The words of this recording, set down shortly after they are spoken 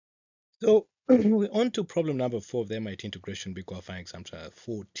So we're on to problem number 4 of the MIT integration big qualifying exam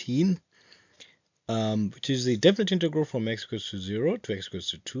 14, which is the definite integral from x equals to 0 to x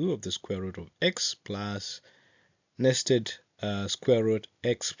equals to 2 of the square root of x plus nested square root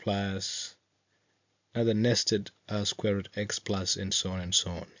x plus another nested square root x plus and so on,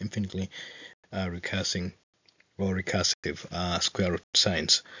 infinitely recursive square root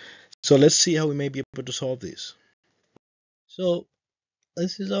signs. So let's see how we may be able to solve this. So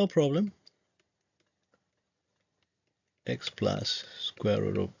this is our problem. X plus square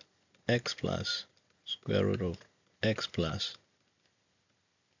root of x plus square root of x plus,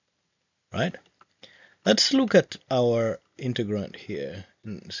 right? Let's look at our integrand here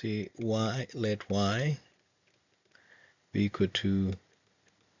and see y, let y be equal to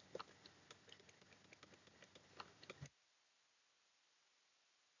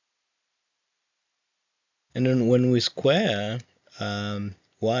and then when we square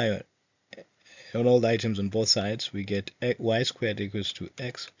y on all the items on both sides, we get y squared equals to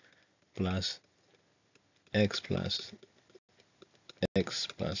x plus x plus x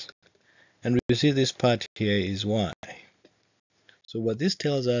plus, and we see this part here is y. So what this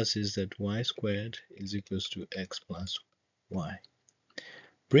tells us is that y squared is equals to x plus y.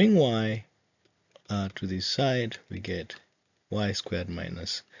 Bring y to this side, we get y squared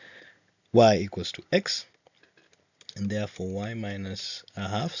minus y equals to x, and therefore y minus a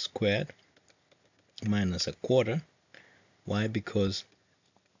half squared minus a quarter. Why? Because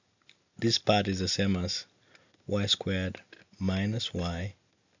this part is the same as y squared minus y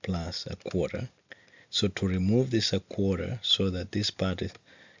plus a quarter. So to remove this a quarter so that this part is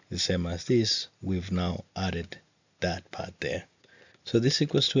the same as this, we've now added that part there. So this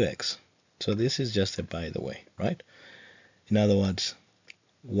equals to x. So this is just a by the way, right? In other words,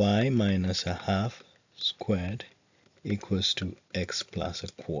 y minus a half squared equals to x plus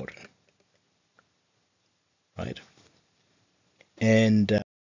a quarter, right? And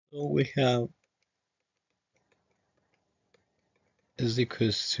so we have is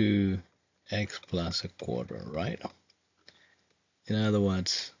equals to x plus a quarter, right? In other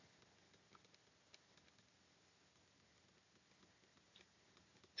words,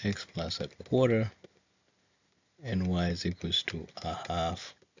 x plus a quarter and y is equals to a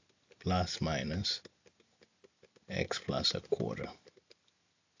half plus minus x plus a quarter.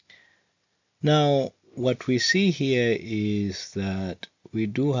 Now, what we see here is that we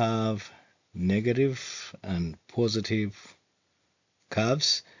do have negative and positive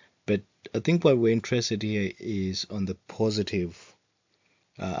curves, but I think what we're interested here is on the positive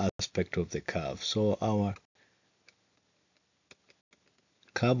aspect of the curve. So our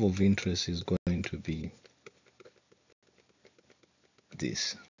curve of interest is going to be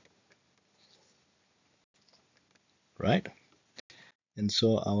this, right? And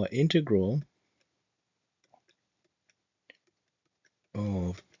so our integral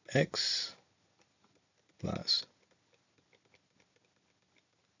of x plus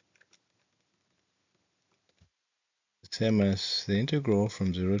the same as the integral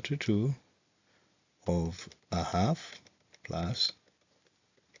from 0 to 2 of a half plus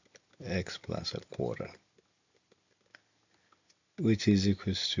x plus a quarter, which is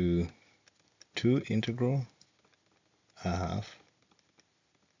equals to 2 integral a half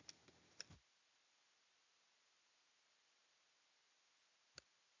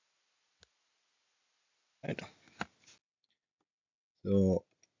right? So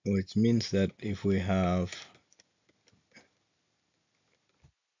which means that if we have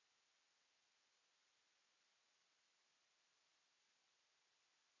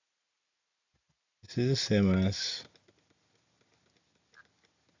this is the same as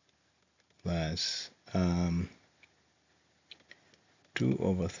plus 2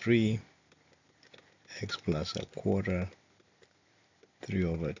 over 3 x plus a quarter 3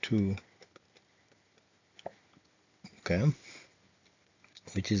 over 2, okay,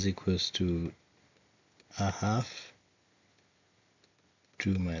 which is equals to a half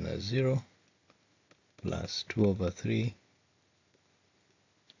 2 minus 0 plus 2 over 3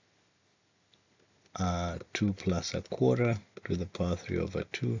 2 plus a quarter to the power 3 over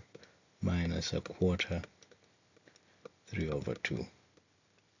 2 minus a quarter 3 over 2,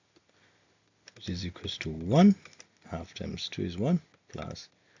 which is equals to 1. Half times 2 is 1 plus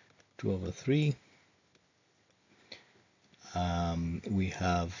 2 over 3. We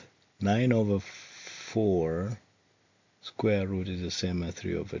have 9 over 4 square root is the same as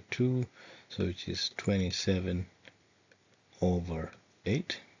 3 over 2, so which is 27 over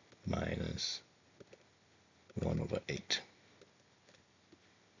 8 minus 1 over 8.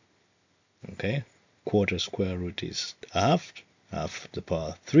 Okay, quarter square root is half to the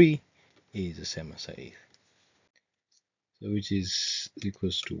power 3 is the same as 8. So which is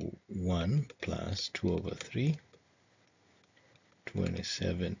equals to 1 plus 2 over 3,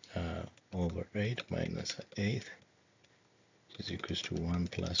 27 over 8 minus 8, which is equals to 1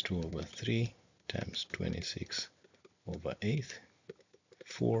 plus 2 over 3 times 26 over 8,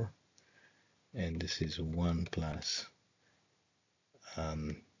 4, and this is 1 plus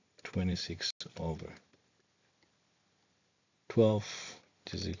 26 over 12,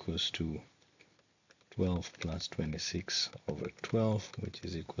 which is equals to 12 plus 26 over 12, which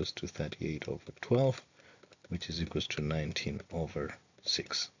is equals to 38 over 12, which is equals to 19 over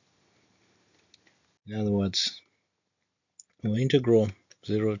 6. In other words, our integral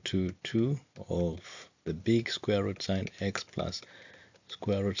 0 to 2 of the big square root sine x plus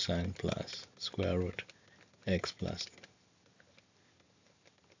square root sine plus square root x plus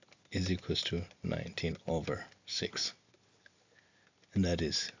is equals to 19 over 6. And that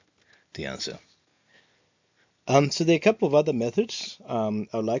is the answer. So there are a couple of other methods. I'd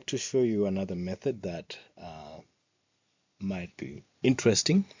like to show you another method that might be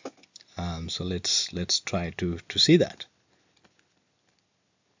interesting. So let's try to see that.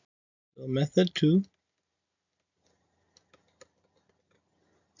 So method 2,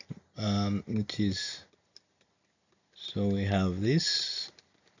 which is, so we have this.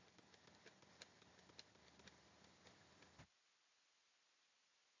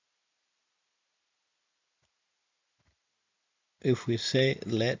 If we say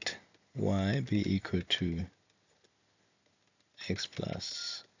let y be equal to x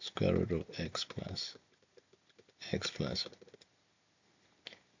plus square root of x plus,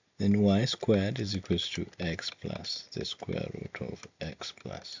 then y squared is equals to x plus the square root of x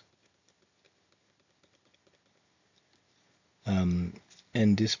plus.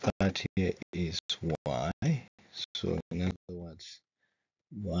 And this part here is y. So in other words,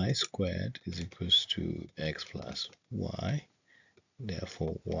 y squared is equals to x plus y.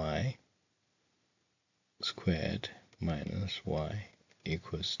 Therefore, y squared minus y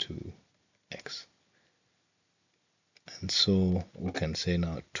equals to x. And so we can say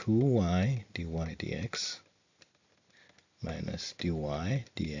now 2y dy dx minus dy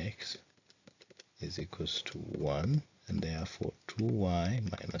dx is equals to 1, and therefore 2y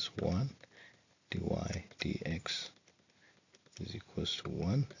minus 1 dy dx is equals to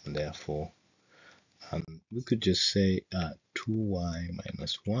 1, and therefore we could just say 2y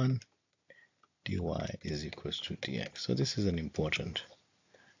minus 1 dy is equals to dx. So this is an important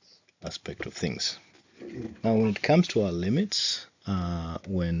aspect of things. Now when it comes to our limits,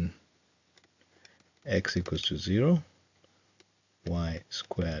 when x equals to 0, y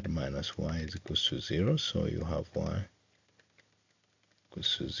squared minus y is equals to 0, so you have y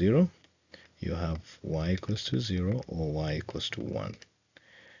equals to 0, you have y equals to 0 or y equals to 1.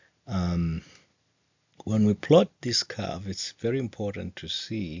 When we plot this curve, it's very important to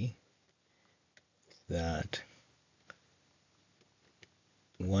see that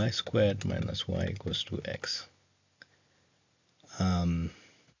y squared minus y equals to x.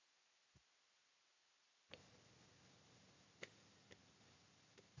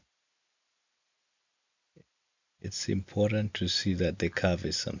 It's important to see that the curve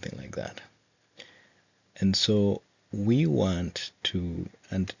is something like that. And so we want to,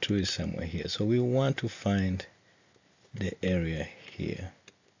 and 2 is somewhere here, so we want to find the area here,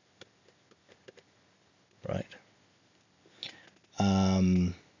 right?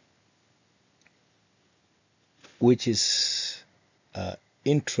 Which is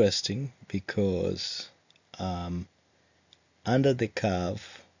interesting because under the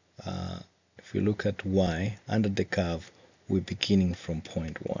curve, if you look at y, under the curve, we're beginning from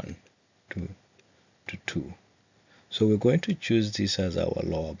point 1 to 2. So we're going to choose this as our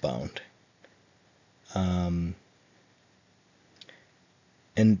lower bound. And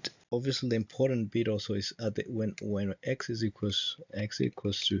obviously the important bit also is at the, when x equals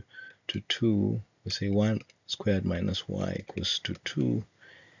to 2, we say 1 squared minus y equals to 2,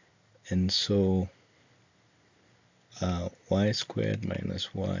 and so y squared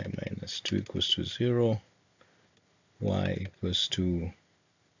minus y minus 2 equals to 0, y equals to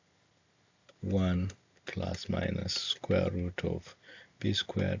 1 plus minus square root of b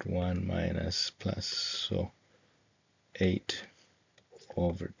squared 1 minus plus, so 8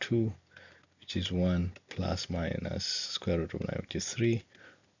 over 2, which is 1 plus minus square root of 9, which is 3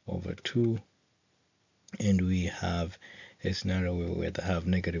 over 2, and we have a scenario where we either have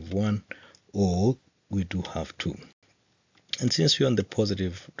 -1 or we do have 2. And since we're on the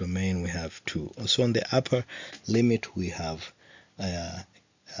positive domain, we have 2. Also on the upper limit, we have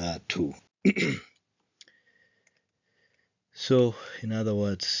 2. So in other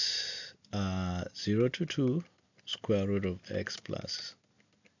words, 0 to 2 square root of x plus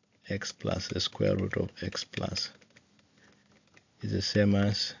the square root of x plus is the same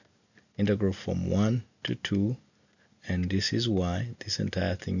as integral from 1 to 2, and this is y, this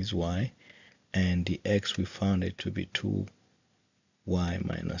entire thing is y, and the x we found it to be 2y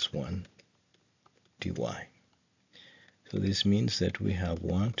minus 1 dy. So this means that we have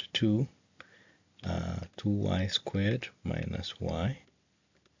 1 to 2, 2y squared minus y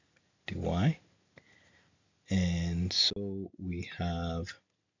dy, and so we have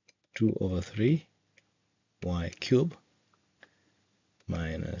 2 over 3 y cubed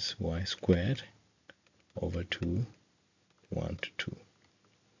minus y squared over 2, 1 to 2.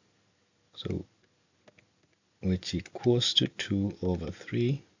 So which equals to 2 over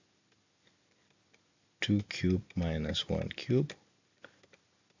 3, 2 cubed minus 1 cubed,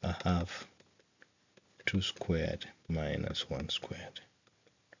 a half 2 squared minus 1 squared,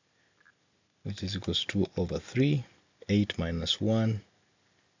 which is equals to 2 over 3, 8 minus 1,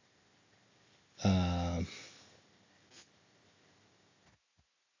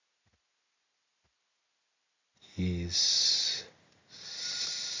 is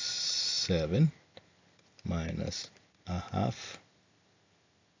 7 minus a half,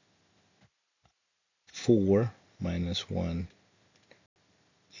 4 minus 1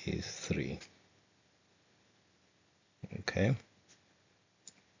 is 3. Okay.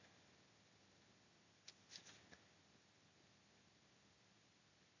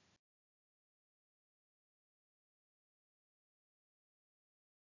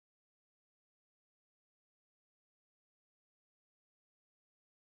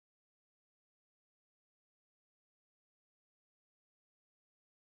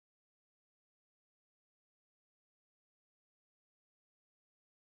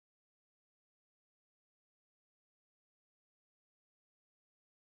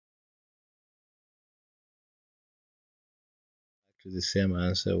 To the same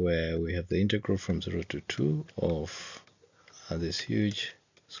answer where we have the integral from 0 to 2 of this huge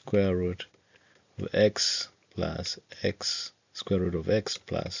square root of x plus x square root of x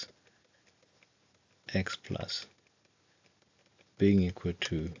plus being equal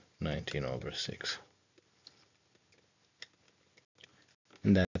to 19 over 6.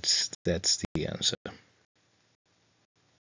 And that's the answer.